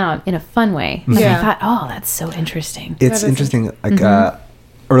 but in a fun way. And I thought, oh, that's so interesting. It's interesting.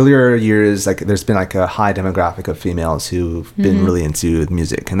 Earlier years, there's been a high demographic of females who've been really into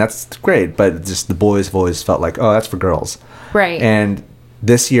music, and that's great. But just the boys have always felt like, oh, that's for girls, Right. And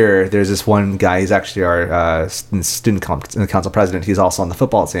this year there's this one guy. He's actually our student council president. He's also on the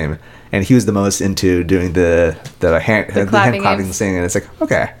football team, and he was the most into doing the hand clapping clapping games. thing. And it's like,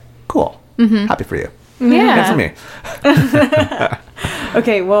 okay, cool, happy for you. Yeah. Good for me.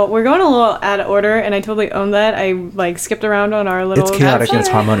 Okay, well, we're going a little out of order, and I totally own that. I like skipped around on our little. It's chaotic and it's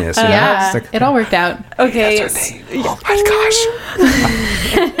harmonious. You know? Yeah, It's like, it all worked out. Okay. that's her name. Oh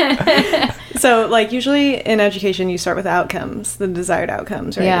my gosh. So, like, usually in education, you start with outcomes, the desired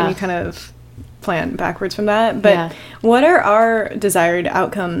outcomes, right? Yeah. And you kind of plan backwards from that. But Yeah. what are our desired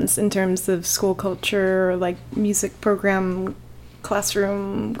outcomes in terms of school culture, like music program,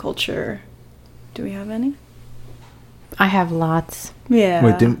 classroom culture? Do we have any? I have lots. Yeah.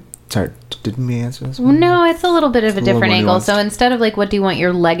 Wait, didn't we answer this Well, one? no, it's a little bit of a little different more angle. nuanced. So instead of like, what do you want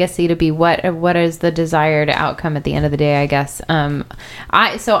your legacy to be? What is the desired outcome at the end of the day? I guess.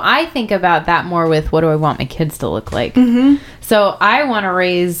 I think about that more with what do I want my kids to look like. So I want to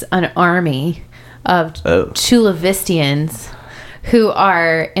raise an army of Chula Vistians who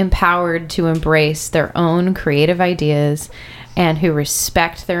are empowered to embrace their own creative ideas and who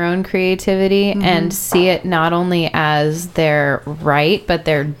respect their own creativity and see it not only as their right, but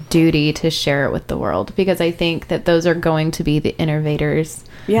their duty to share it with the world. Because I think that those are going to be the innovators,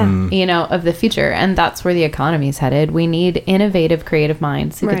 Yeah. of the future. And that's where the economy is headed. We need innovative, creative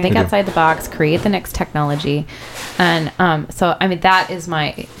minds who can Right. think We do. outside the box, create the next technology. And so, I mean, that's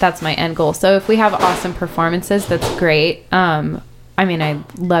my end goal. So if we have awesome performances, that's great. I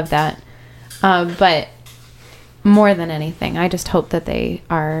love that. But more than anything, I just hope that they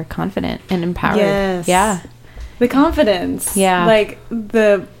are confident and empowered. Yes. Yeah. The confidence. Yeah. Like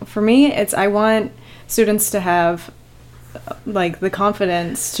for me, I want students to have like the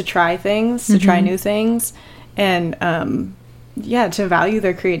confidence to try things, to try new things, and to value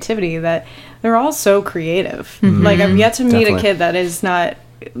their creativity. That they're all so creative. Like I've yet to meet Definitely. a kid that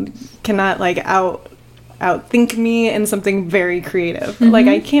cannot like outthink me in something very creative. Like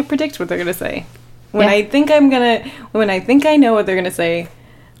I can't predict what they're gonna say. When Yeah. I think I know what they're gonna say,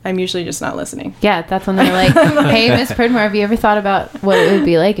 I'm usually just not listening. Yeah, that's when they're like, hey, Miss Pridmore, have you ever thought about what it would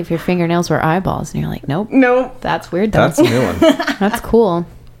be like if your fingernails were eyeballs? And you're like, nope. Nope. That's weird, though. That's a new one. That's cool.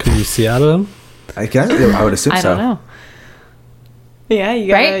 Can you see out of them? I guess I would assume I so. don't know. Yeah,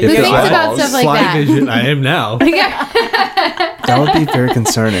 you Right? gotta. Who If thinks your about eyeballs stuff like Fly that? vision. I am now. That would be very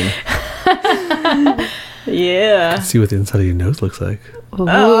concerning. Yeah. See what the inside of your nose looks like. Ooh.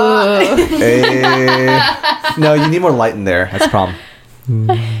 Eh, no, you need more light in there. That's the problem.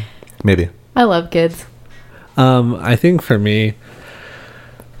 Maybe. I love kids. I think for me,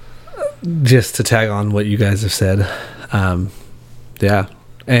 just to tag on what you guys have said, yeah,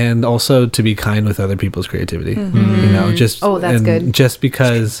 and also to be kind with other people's creativity. You know, just Oh, that's good. Just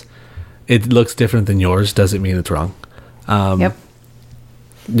because it looks different than yours doesn't mean it's wrong. Yep.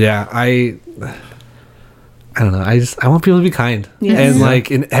 Yeah, I don't know. I want people to be kind, Yes. and Yeah.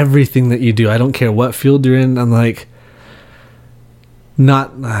 like in everything that you do. I don't care what field you're in. I'm like,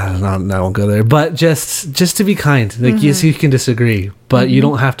 I won't go there. But just to be kind. Like yes, you can disagree, but you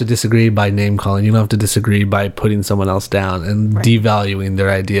don't have to disagree by name calling. You don't have to disagree by putting someone else down and devaluing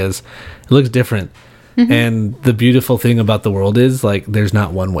their ideas. It looks different. And the beautiful thing about the world is like there's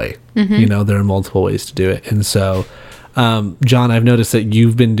not one way. You know, there are multiple ways to do it. And so, John, I've noticed that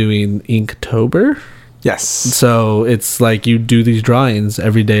you've been doing Inktober. Yes. So it's like you do these drawings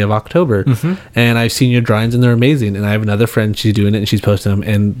every day of October, and I've seen your drawings and they're amazing. And I have another friend, she's doing it and she's posting them,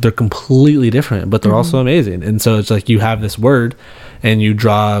 and they're completely different, but they're also amazing. And so it's like you have this word, and you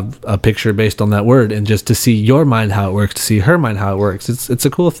draw a picture based on that word, and just to see your mind how it works, to see her mind how it works, it's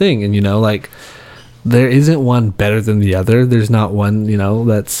a cool thing. And you know, like there isn't one better than the other. There's not one, you know,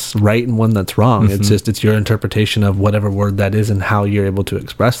 that's right and one that's wrong. It's just it's your interpretation of whatever word that is and how you're able to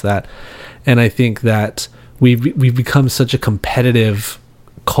express that. And I think that we've become such a competitive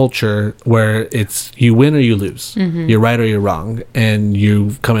culture where it's you win or you lose. You're right or you're wrong, and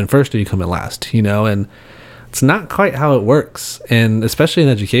you come in first or you come in last, you know, and it's not quite how it works. And especially in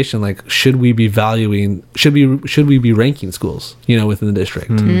education, like should we be ranking schools, you know, within the district,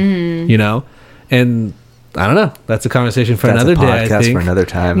 you know? And I don't know. That's a conversation for That's another a day, I podcast think. for another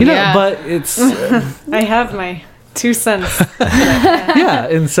time. You know, Yeah. but it's I have my 2 cents. yeah,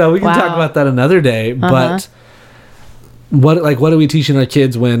 and so we can talk Wow. about that another day. But what are we teaching our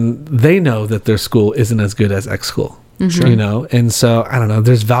kids when they know that their school isn't as good as X school? You know, and so I don't know.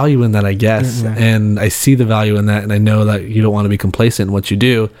 There's value in that, I guess, and I see the value in that, and I know that you don't want to be complacent in what you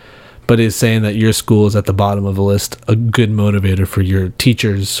do. But is saying that your school is at the bottom of the list a good motivator for your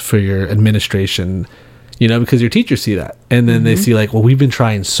teachers, for your administration, you know, because your teachers see that. And then they see like, well, we've been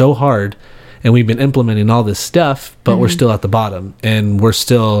trying so hard and we've been implementing all this stuff, but we're still at the bottom, and we're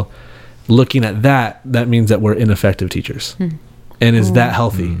still looking at that means that we're ineffective teachers. And is that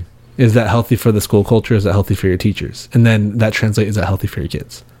healthy? Is that healthy for the school culture? Is that healthy for your teachers? And then that translates, is that healthy for your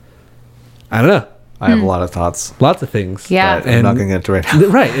kids? I don't know. I have a lot of thoughts. Lots of things. Yeah. But I'm not going to get into it right now.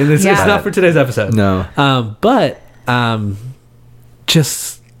 Right. And it's not for today's episode. No. But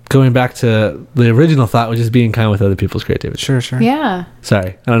just going back to the original thought, which is being kind with other people's creativity. Sure. Yeah.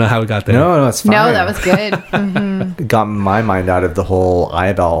 Sorry. I don't know how we got there. No, it's fine. No, that was good. It got my mind out of the whole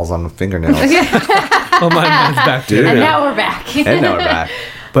eyeballs on fingernails. Oh, mine's back to Dude. And now we're back. And now we're back.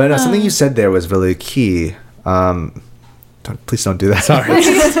 But something you said there was really key. Please don't do that. Sorry.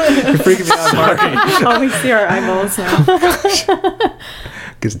 You're freaking me out. Sorry. Oh, we see our eyeballs now.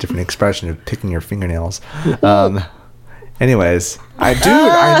 Gives a different expression of picking your fingernails. Anyways,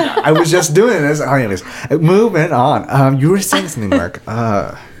 I was just doing this. Anyways, moving on. You were saying something, Mark,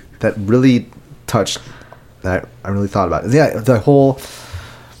 that really touched, that I really thought about. Yeah, the whole,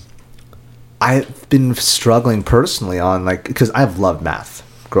 I've been struggling personally on, like, because I've loved math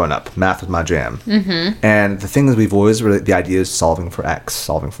growing up. Math was my jam. And the thing is, we've always really, the idea is solving for X,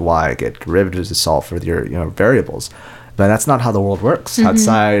 solving for Y, get derivatives to solve for your variables. But that's not how the world works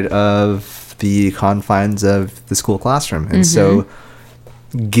outside of the confines of the school classroom. And so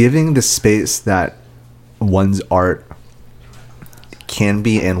giving the space that one's art can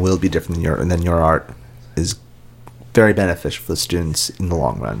be and will be different than your art is very beneficial for the students in the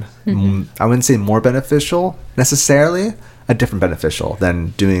long run. I wouldn't say more beneficial necessarily, a different beneficial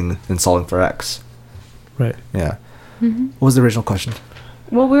than solving for X. Right. Yeah. What was the original question?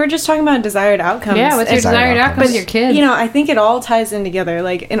 Well, we were just talking about desired outcomes. Yeah, what's your Desired desired outcomes. outcome with your kids? You know, I think it all ties in together.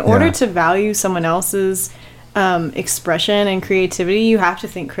 Like, in order Yeah. to value someone else's expression and creativity, you have to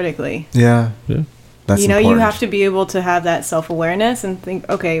think critically. Yeah. That's You know, important. you have to be able to have that self-awareness and think,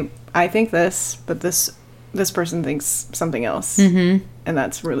 okay, I think this, but this person thinks something else. And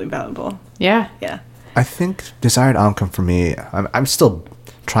that's really valuable. Yeah. Yeah. I think desired outcome for me, I'm still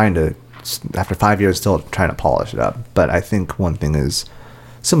trying to, after 5 years, still trying to polish it up. But I think one thing is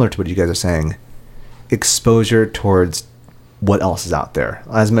similar to what you guys are saying, exposure towards what else is out there.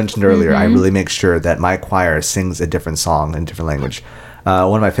 As mentioned earlier, I really make sure that my choir sings a different song in a different language.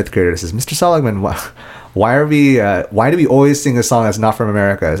 One of my fifth graders says, Mr. Seligman, why do we always sing a song that's not from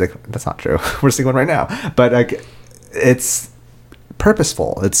America? I was like, that's not true. We're singing one right now. But like, it's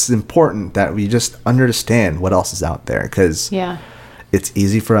purposeful. It's important that we just understand what else is out there, because it's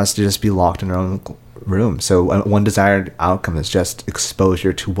easy for us to just be locked in our own room. So one desired outcome is just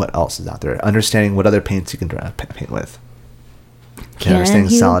exposure to what else is out there, understanding what other paints you can paint with. Understanding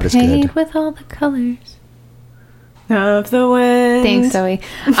salad is good. With all the colors Of the wind. Thanks, Zoe.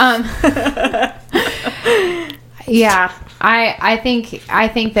 Yeah, I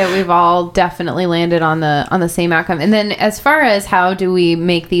think that we've all definitely landed on the same outcome. And then as far as how do we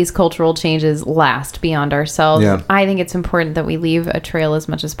make these cultural changes last beyond ourselves, I think it's important that we leave a trail as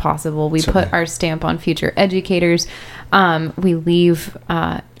much as possible. We put our stamp on future educators. We leave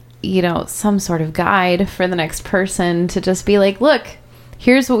some sort of guide for the next person to just be like, look,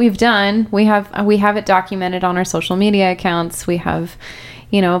 here's what we've done. We have it documented on our social media accounts. We have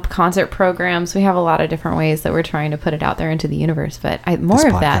concert programs. We have a lot of different ways that we're trying to put it out there into the universe. But more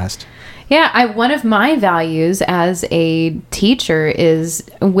of that. Yeah, one of my values as a teacher is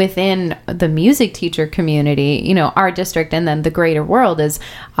within the music teacher community, our district and then the greater world, is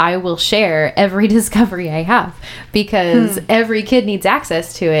I will share every discovery I have, because every kid needs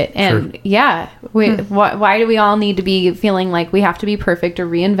access to it. And why do we all need to be feeling like we have to be perfect or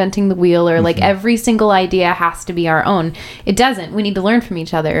reinventing the wheel or like every single idea has to be our own? It doesn't. We need to learn from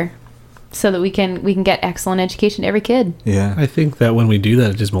each other, so that we can get excellent education to every kid. Yeah. I think that when we do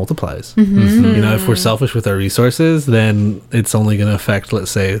that, it just multiplies. If we're selfish with our resources, then it's only going to affect, let's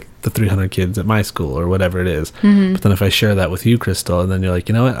say, the 300 kids at my school or whatever it is. But then if I share that with you, Crystal, and then you're like,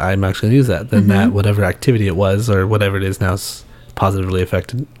 you know what, I'm actually going to use that, then that whatever activity it was or whatever it is now is positively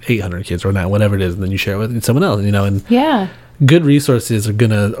affected 800 kids or not, whatever it is, and then you share it with someone else, and good resources are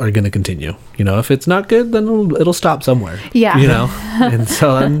gonna continue. If it's not good, then it'll stop somewhere. Yeah. And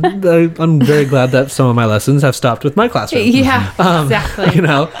so I'm very glad that some of my lessons have stopped with my classroom. Yeah, exactly.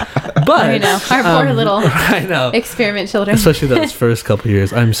 But I know, our poor little I know experiment children. Especially those first couple of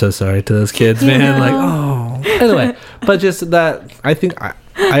years. I'm so sorry to those kids, man. Like, anyway, but just that, I think I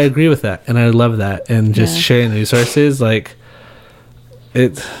agree with that, and I love that, and just sharing resources, like.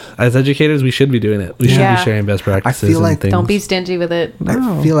 As educators, we should be doing it. We should be sharing best practices. I feel like and things. Don't be stingy with it.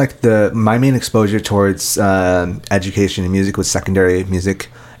 I feel like my main exposure towards education and music was secondary music,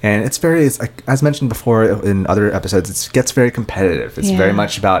 and it's like, as mentioned before in other episodes, it gets very competitive. It's very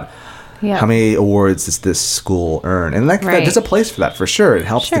much about Yeah. How many awards does this school earn? And like Right. there's a place for that for sure. It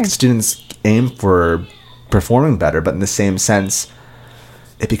helps Sure. the students aim for performing better, but in the same sense,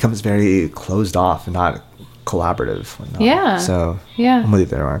 it becomes very closed off and not collaborative. Whatnot. Yeah. So Yeah. I'm with you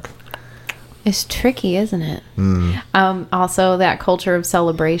there, Mark. It's tricky, isn't it? Also, that culture of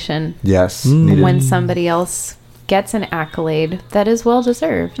celebration. Yes. Needed. When somebody else gets an accolade that is well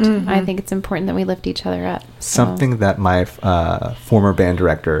deserved, I think it's important that we lift each other up. So- Something that my former band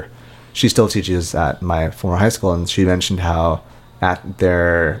director, she still teaches at my former high school, and she mentioned how at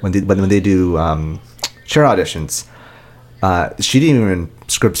their when they do chair auditions, she didn't even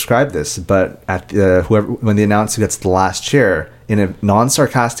scribe this, but at when the announcer gets the last chair, in a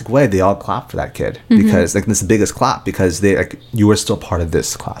non-sarcastic way, they all clap for that kid because like this is the biggest clap because they like you are still part of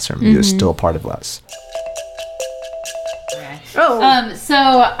this classroom, you're still part of us. So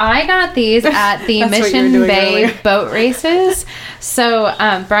I got these at the That's what you were Mission doing Bay earlier. boat races. So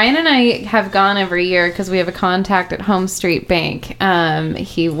Brian and I have gone every year because we have a contact at Home Street Bank.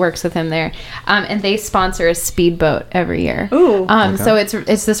 He works with him there, and they sponsor a speedboat every year. Ooh. So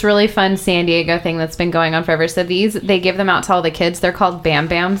it's this really fun San Diego thing that's been going on forever. So they give them out to all the kids. They're called Bam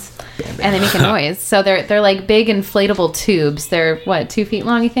Bams, and they make a noise. So they're like big inflatable tubes. They're what, 2 feet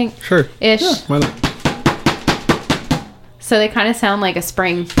long? You think? Sure. Ish. Yeah, why not? So they kind of sound like a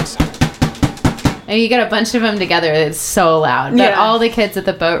spring. And you get a bunch of them together. It's so loud. But Yeah. all the kids at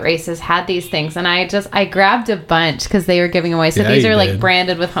the boat races had these things. And I grabbed a bunch because they were giving away. So Yeah, these you are like did.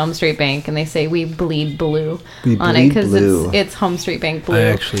 branded with Home Street Bank. And they say, "We bleed blue" We on it bleed because blue. it's Home Street Bank blue. I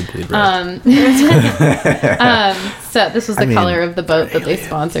actually believe red. So this was the I mean, color of the boat that they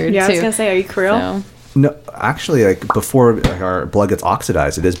sponsored Yeah, I too. was gonna say, are you Creole? So No, actually, like before like, our blood gets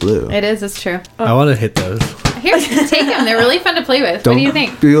oxidized, it is blue. it is. It's true. I want to hit those. Here, take them. They're really fun to play with. What do you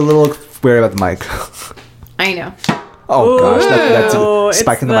think? Be a little wary about the mic. I know. Oh gosh, that's Ooh, a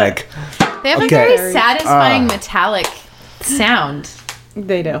spike it's in the the- mic. They have Okay. a very satisfying metallic sound.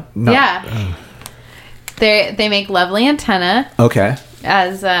 They do. No. Yeah. They make lovely antenna, Okay.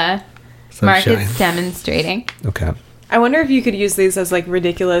 as Mark Sunshine. is demonstrating. Okay. I wonder if you could use these as like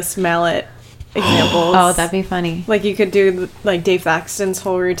ridiculous mallet examples. Oh, that'd be funny. like you could do like Dave Thaxton's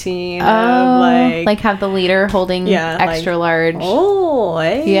whole routine Oh, of like have the leader holding Yeah, extra large. oh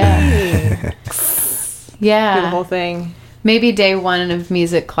hey. Yeah. Do the whole Yeah. thing. Maybe day one of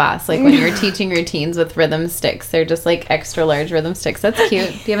music class, like when you're teaching routines with rhythm sticks. They're just like extra large rhythm sticks. That's cute.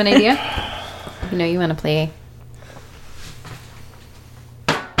 Do you have an idea? You know you want to play.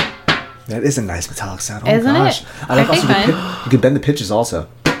 That is a nice metallic sound. Oh Isn't it? gosh. I like Aren't also they you can bend the pitches also.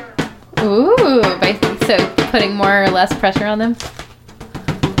 Ooh, so putting more or less pressure on them.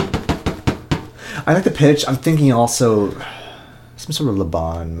 I like the pitch. I'm thinking also some sort of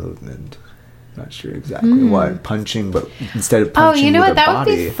Laban movement. Not sure exactly what. Punching, but instead of Oh, punching you know with what? a That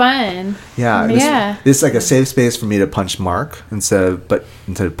body. would be fun. Yeah, Yeah. This is like a safe space for me to punch Mark instead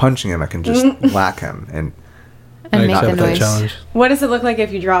of punching him, I can just whack him and And I make the accept that noise. challenge. What does it look like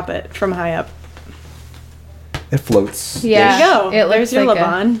if you drop it from high up? it floats. Yeah, There you go. It looks There's your like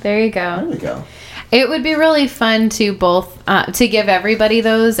Laban. there you There go. we go. It would be really fun to both to give everybody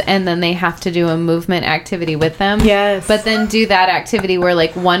those, and then they have to do a movement activity with them. Yes. But then do that activity where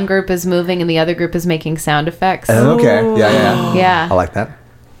like one group is moving and the other group is making sound effects. Okay. Yeah. Yeah. I like that.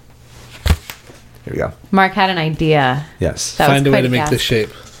 Here we go. Mark had an idea. Yes. That was Find a way quite to a make the guess. shape.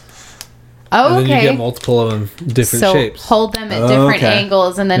 Oh, And then you okay. get multiple of them, different So shapes. hold them at different Okay.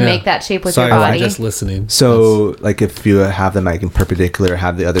 angles and then Yeah. make that shape with Sorry, your I'm body. just listening. So, like, if you have them like in perpendicular,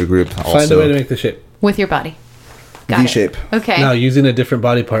 have the other group also Find a way to make the shape. With your body. Got V it. shape. Okay. Now, using a different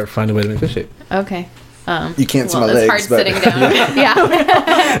body part, find a way to make the shape. Okay. You can't see Well, my it's legs, hard but sitting down.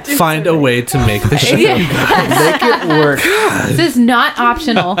 Yeah. Find a way to make the shape. make it work. This is not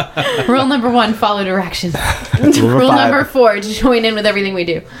optional. Rule number 1, follow directions. Rule Rule five. number 4, join in with everything we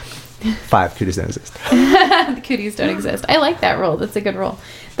do. 5 cooties don't exist. The cooties don't exist. I like that rule. That's a good rule.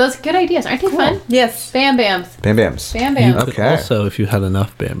 Those good ideas. Aren't they fun? Yes. Bam bams. Bam bams. Bam You bams. could Okay. also, if you had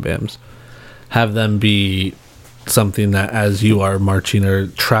enough Bam Bams, have them be something that as you are marching or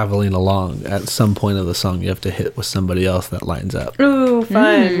traveling along, at some point of the song, you have to hit with somebody else that lines up. Ooh,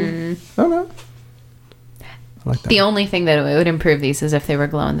 fun. Oh no. I like that. The only thing that would improve these is if they were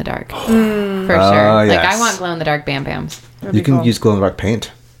glow in the dark. For Oh, sure. Like, yes. I want glow in the dark bam bams. That'd You be can cool. use glow in the dark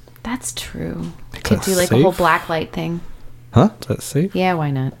paint. That's true. Could do like a safe? whole black light thing. Huh? Is that safe? Yeah,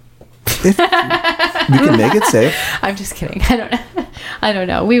 why not? We can make it safe. I'm just kidding. I don't know. I don't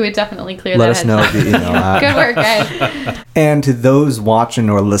know. We would definitely clear Let that us head. know. If you know Good work, guys. And to those watching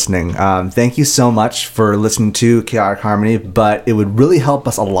or listening, thank you so much for listening to Chaotic Harmony. But it would really help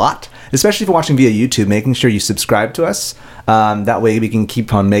us a lot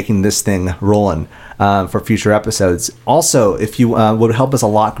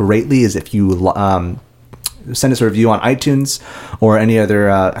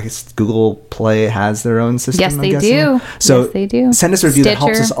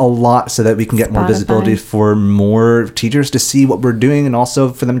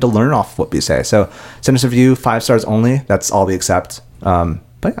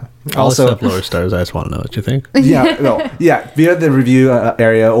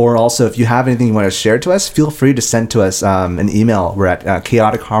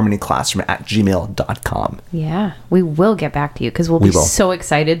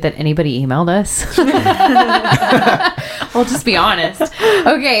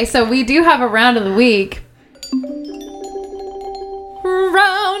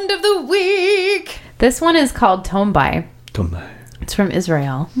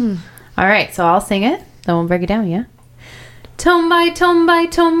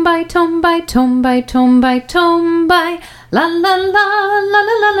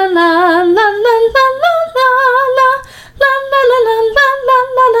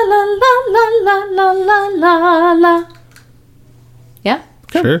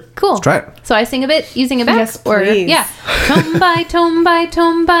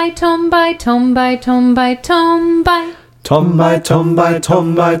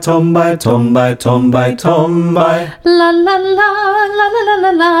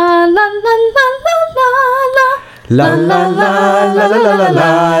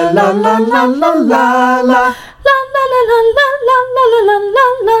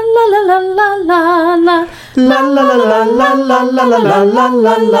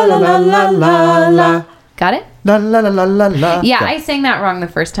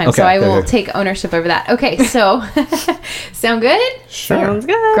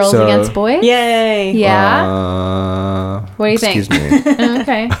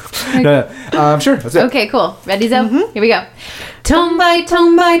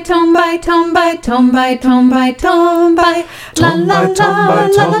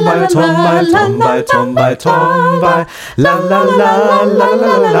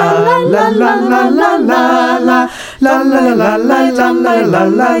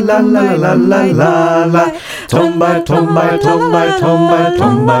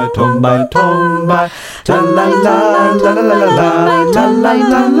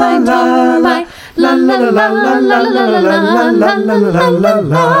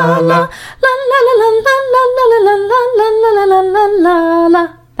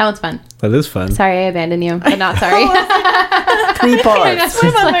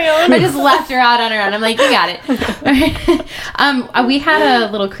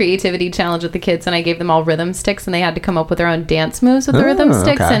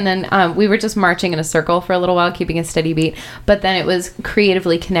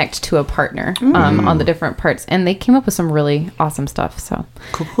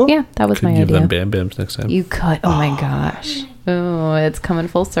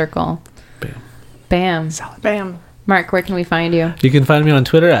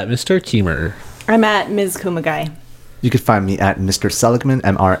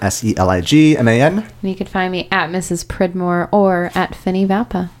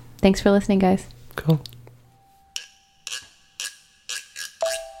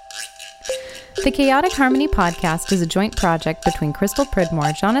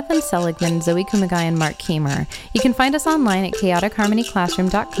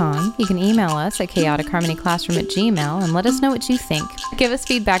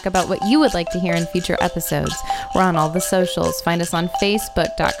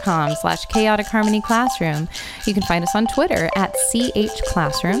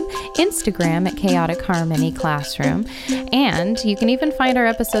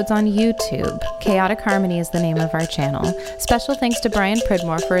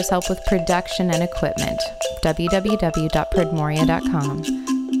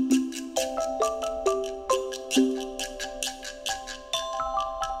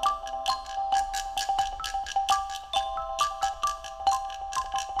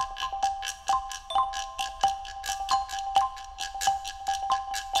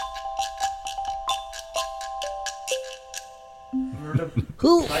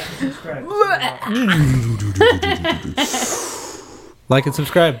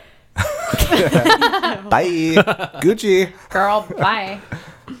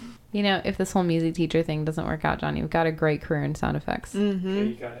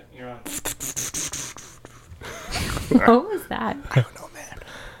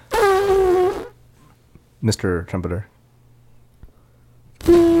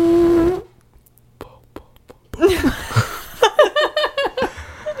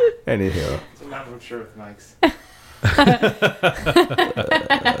Anywho. It's a Mount Rupture with mics.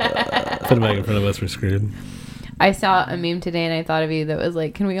 Put a mic in front of us, we're screwed. I saw a meme today and I thought of you that was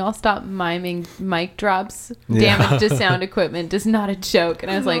like, can we all stop miming mic drops? Yeah. Damage to sound equipment is not a joke.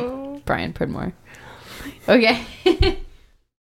 And I was like, Brian Pridmore. Okay.